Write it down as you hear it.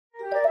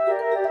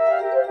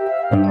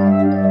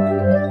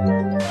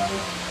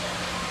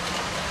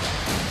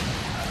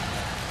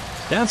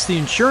That's the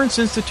Insurance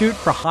Institute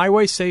for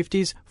Highway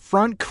Safety's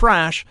front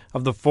crash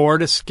of the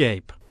Ford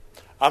Escape.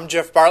 I'm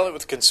Jeff Bartlett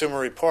with Consumer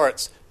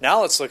Reports. Now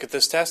let's look at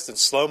this test in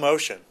slow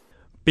motion.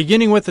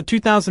 Beginning with the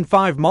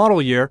 2005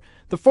 model year,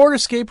 the Ford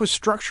Escape was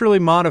structurally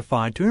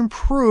modified to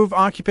improve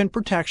occupant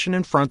protection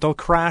in frontal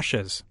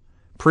crashes.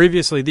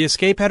 Previously, the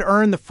Escape had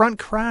earned the front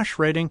crash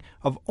rating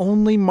of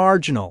only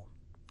marginal.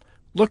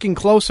 Looking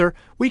closer,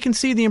 we can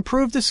see the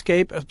improved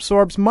Escape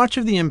absorbs much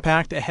of the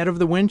impact ahead of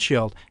the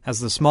windshield as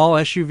the small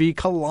SUV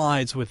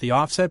collides with the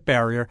offset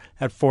barrier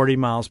at 40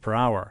 miles per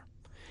hour.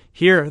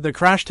 Here, the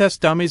crash test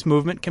dummy's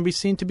movement can be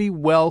seen to be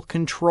well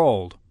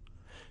controlled.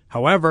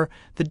 However,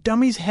 the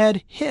dummy's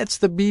head hits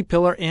the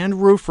B-pillar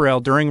and roof rail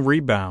during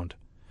rebound.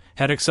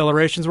 Head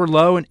accelerations were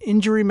low and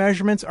injury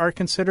measurements are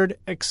considered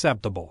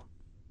acceptable.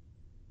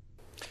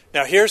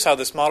 Now here's how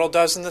this model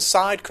does in the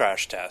side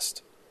crash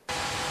test.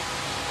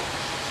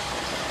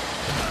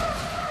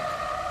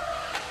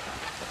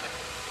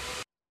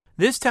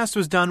 This test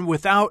was done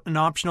without an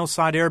optional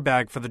side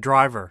airbag for the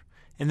driver,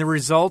 and the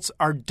results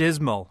are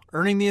dismal,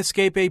 earning the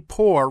Escape a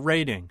poor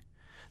rating.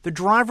 The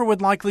driver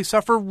would likely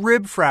suffer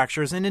rib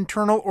fractures and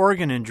internal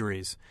organ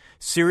injuries.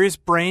 Serious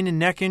brain and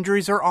neck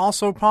injuries are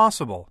also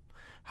possible.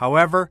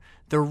 However,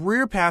 the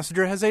rear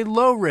passenger has a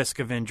low risk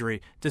of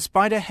injury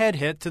despite a head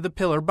hit to the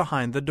pillar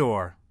behind the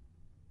door.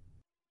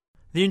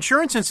 The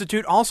Insurance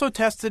Institute also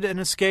tested an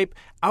Escape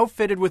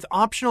outfitted with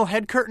optional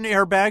head curtain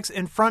airbags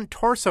and front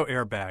torso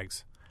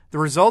airbags. The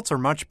results are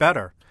much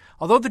better.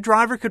 Although the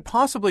driver could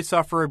possibly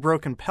suffer a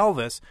broken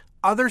pelvis,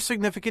 other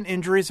significant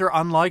injuries are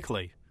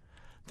unlikely.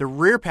 The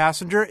rear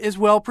passenger is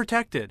well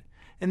protected,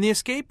 and the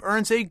Escape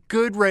earns a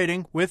good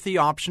rating with the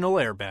optional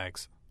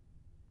airbags.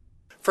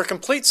 For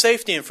complete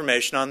safety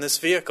information on this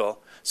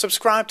vehicle,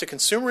 subscribe to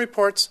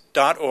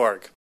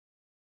consumerreports.org.